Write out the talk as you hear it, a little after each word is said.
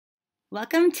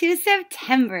Welcome to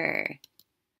September.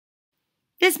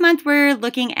 This month we're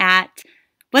looking at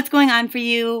what's going on for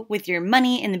you with your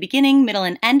money in the beginning, middle,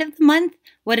 and end of the month.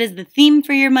 What is the theme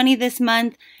for your money this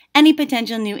month? Any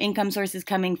potential new income sources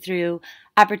coming through,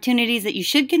 opportunities that you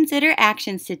should consider,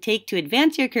 actions to take to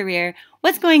advance your career,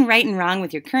 what's going right and wrong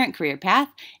with your current career path,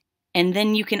 and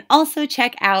then you can also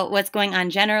check out what's going on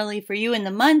generally for you in the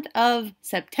month of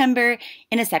September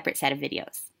in a separate set of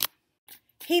videos.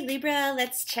 Hey Libra,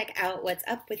 let's check out what's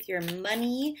up with your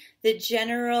money. The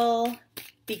general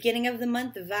beginning of the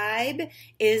month vibe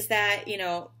is that, you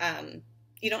don't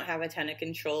have a ton of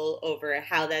control over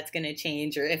how that's going to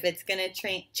change or if it's going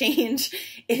to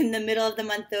change in the middle of the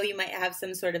month, though you might have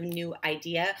some sort of new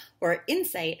idea or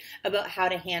insight about how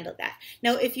to handle that.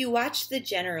 Now, if you watch the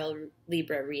general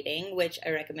Libra reading, which I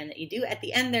recommend that you do, at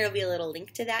the end there will be a little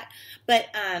link to that, but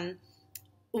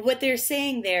what they're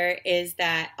saying there is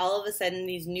that all of a sudden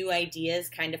these new ideas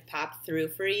kind of pop through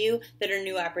for you that are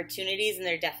new opportunities, and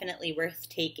they're definitely worth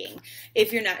taking.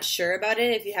 If you're not sure about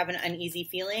it, if you have an uneasy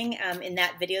feeling, in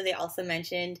that video they also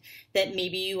mentioned that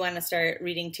maybe you want to start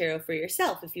reading tarot for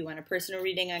yourself. If you want a personal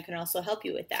reading, I can also help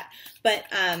you with that. But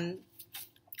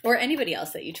or anybody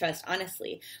else that you trust,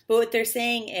 honestly. But what they're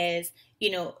saying is,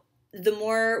 the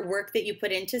more work that you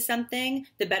put into something,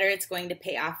 the better it's going to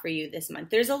pay off for you this month.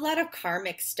 There's a lot of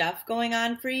karmic stuff going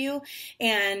on for you,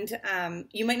 and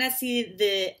you might not see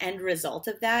the end result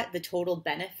of that, the total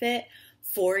benefit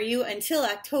for you, until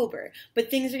October.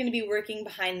 But things are going to be working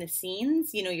behind the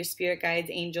scenes, your spirit guides,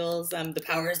 angels, the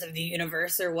powers of the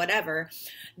universe or whatever,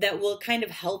 that will kind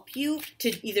of help you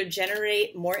to either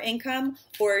generate more income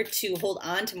or to hold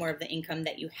on to more of the income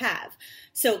that you have.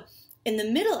 So in the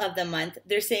middle of the month,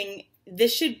 they're saying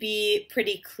this should be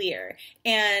pretty clear.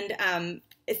 And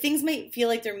things might feel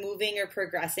like they're moving or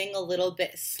progressing a little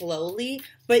bit slowly,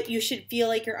 but you should feel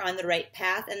like you're on the right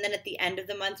path. And then at the end of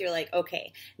the month, you're like,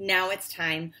 okay, now it's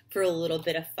time for a little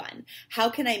bit of fun.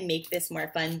 How can I make this more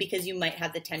fun? Because you might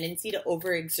have the tendency to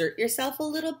overexert yourself a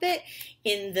little bit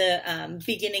in the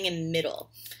beginning and middle.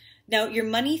 Now, your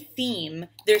money theme,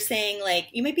 they're saying,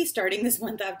 you might be starting this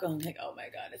month off going oh my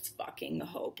God, it's fucking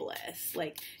hopeless.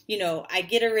 I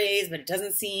get a raise, but it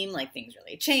doesn't seem like things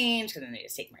really change because then they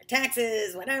just take more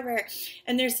taxes, whatever.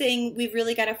 And they're saying we've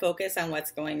really got to focus on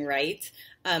what's going right.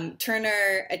 Turn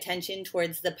our attention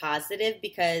towards the positive,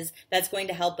 because that's going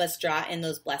to help us draw in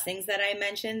those blessings that I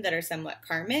mentioned that are somewhat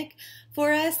karmic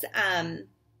for us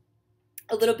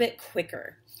a little bit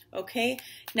quicker. Okay,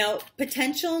 now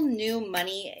potential new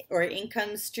money or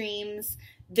income streams,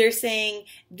 they're saying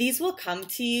these will come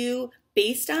to you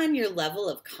based on your level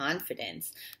of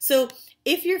confidence. So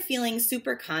if you're feeling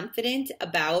super confident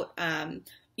about,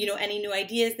 any new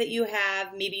ideas that you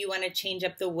have, maybe you want to change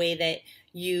up the way that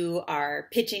you are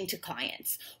pitching to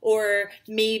clients, or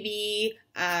maybe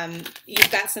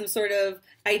you've got some sort of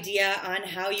idea on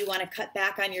how you want to cut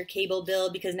back on your cable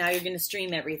bill because now you're going to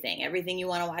stream everything. Everything you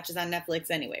want to watch is on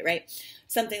Netflix anyway, right?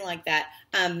 Something like that.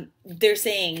 They're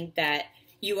saying that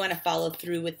you want to follow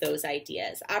through with those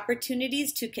ideas.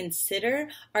 Opportunities to consider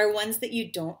are ones that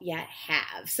you don't yet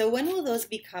have. So when will those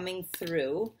be coming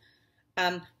through?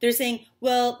 They're saying,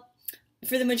 well,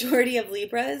 for the majority of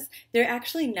Libras, they're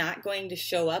actually not going to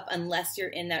show up unless you're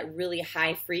in that really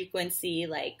high frequency,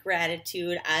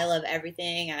 gratitude, I love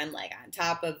everything, I'm on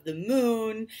top of the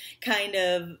moon kind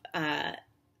of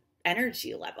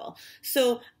energy level.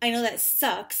 So I know that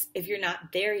sucks if you're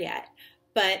not there yet,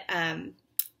 but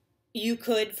you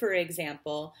could, for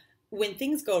example, when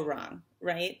things go wrong,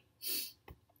 right?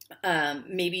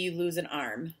 Maybe you lose an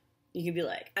arm. You can be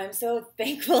like, I'm so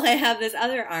thankful I have this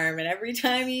other arm, and every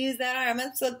time you use that arm,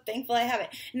 I'm so thankful I have it.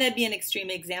 And that'd be an extreme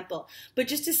example. But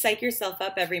just to psych yourself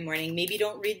up every morning, maybe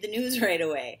don't read the news right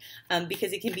away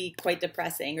because it can be quite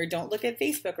depressing, or don't look at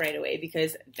Facebook right away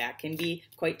because that can be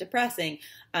quite depressing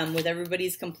with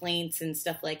everybody's complaints and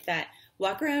stuff like that.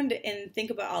 Walk around and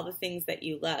think about all the things that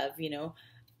you love,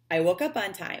 I woke up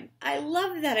on time. I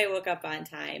love that I woke up on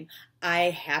time. I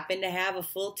happen to have a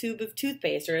full tube of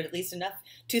toothpaste, or at least enough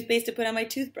toothpaste to put on my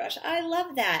toothbrush. I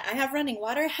love that. I have running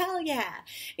water. Hell yeah.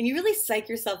 And you really psych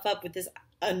yourself up with this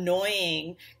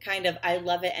annoying kind of I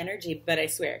love it energy, but I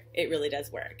swear it really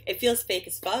does work. It feels fake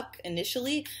as fuck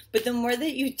initially, but the more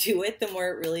that you do it, the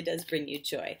more it really does bring you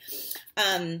joy.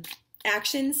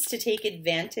 Actions to take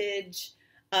advantage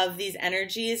of these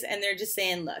energies, and they're just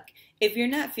saying, look, if you're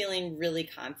not feeling really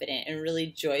confident and really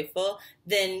joyful,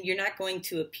 then you're not going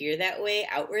to appear that way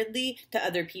outwardly to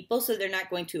other people, so they're not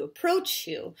going to approach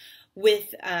you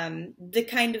with the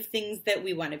kind of things that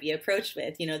we want to be approached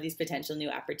with, these potential new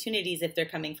opportunities if they're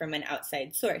coming from an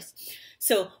outside source.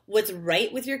 So what's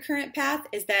right with your current path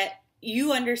is that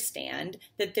you understand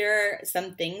that there are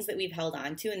some things that we've held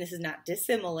on to, and this is not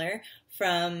dissimilar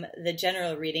from the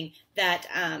general reading, that,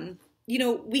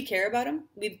 we care about them.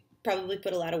 We've probably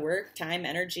put a lot of work, time,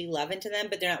 energy, love into them,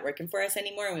 but they're not working for us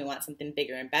anymore, and we want something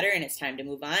bigger and better, and it's time to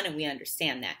move on, and we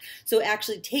understand that. So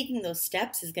actually taking those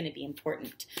steps is going to be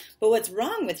important. But what's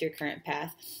wrong with your current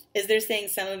path is they're saying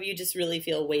some of you just really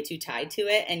feel way too tied to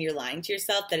it, and you're lying to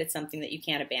yourself that it's something that you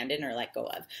can't abandon or let go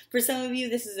of. For some of you,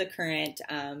 this is a current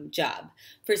job.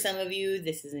 For some of you,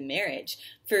 this is a marriage.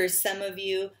 For some of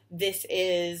you, this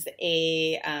is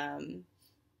a,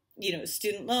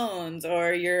 student loans,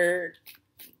 or your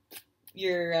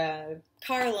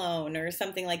car loan or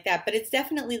something like that. But it's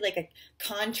definitely like a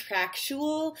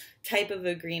contractual type of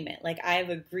agreement. Like, I've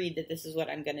agreed that this is what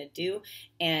I'm going to do.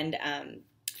 And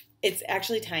it's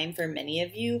actually time for many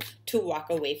of you to walk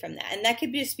away from that. And that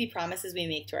could just be promises we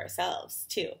make to ourselves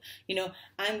too.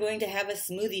 I'm going to have a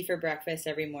smoothie for breakfast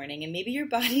every morning, and maybe your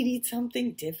body needs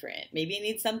something different. Maybe it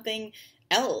needs something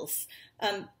else.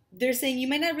 They're saying you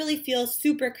might not really feel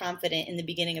super confident in the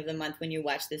beginning of the month when you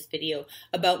watch this video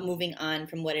about moving on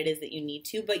from what it is that you need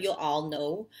to, but you'll all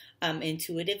know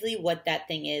intuitively what that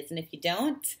thing is. And if you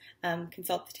don't,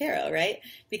 consult the tarot, right?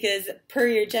 Because per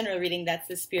your general reading, that's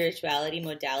the spirituality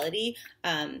modality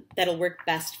that'll work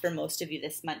best for most of you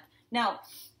this month. Now,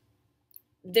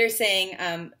 they're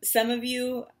saying some of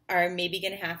you are maybe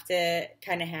going to have to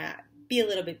kind of be a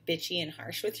little bit bitchy and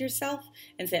harsh with yourself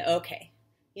and say, okay,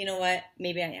 you know what,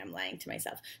 maybe I am lying to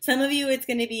myself. Some of you, it's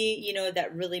going to be,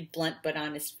 that really blunt but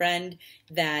honest friend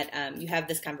that you have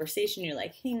this conversation, you're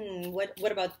like,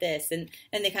 what about this? And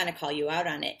they kind of call you out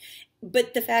on it.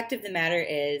 But the fact of the matter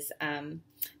is,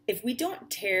 if we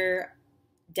don't tear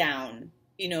down,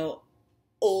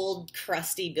 old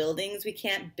crusty buildings, we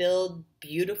can't build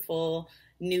beautiful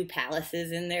new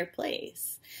palaces in their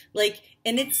place.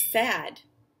 And it's sad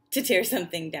to tear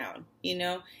something down,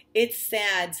 It's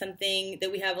sad, something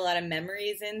that we have a lot of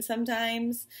memories in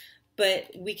sometimes, but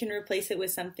we can replace it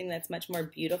with something that's much more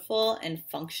beautiful and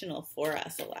functional for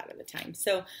us a lot of the time.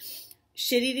 So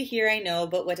shitty to hear, I know,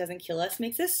 but what doesn't kill us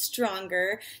makes us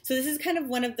stronger. So this is kind of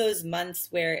one of those months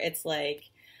where it's like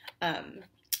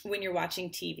when you're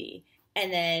watching TV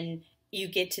and then you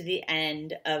get to the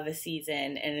end of a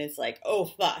season and it's like, oh,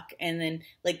 fuck. And then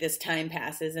this time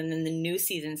passes and then the new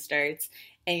season starts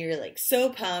and you're so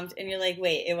pumped and you're like,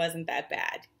 wait, it wasn't that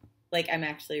bad. I'm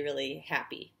actually really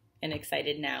happy and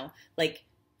excited now,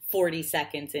 40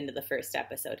 seconds into the first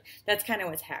episode. That's kind of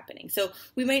what's happening. So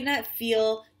we might not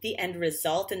feel the end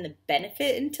result and the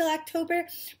benefit until October,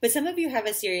 but some of you have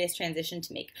a serious transition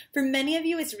to make. For many of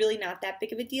you, it's really not that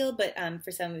big of a deal, but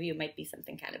for some of you, it might be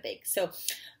something kind of big. So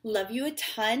love you a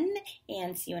ton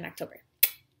and see you in October.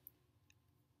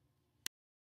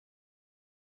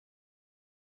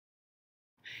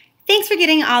 Thanks for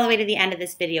getting all the way to the end of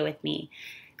this video with me.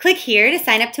 Click here to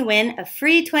sign up to win a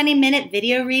free 20-minute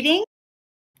video reading.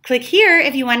 Click here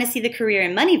if you want to see the career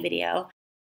and money video.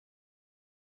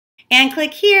 And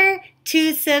click here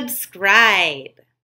to subscribe.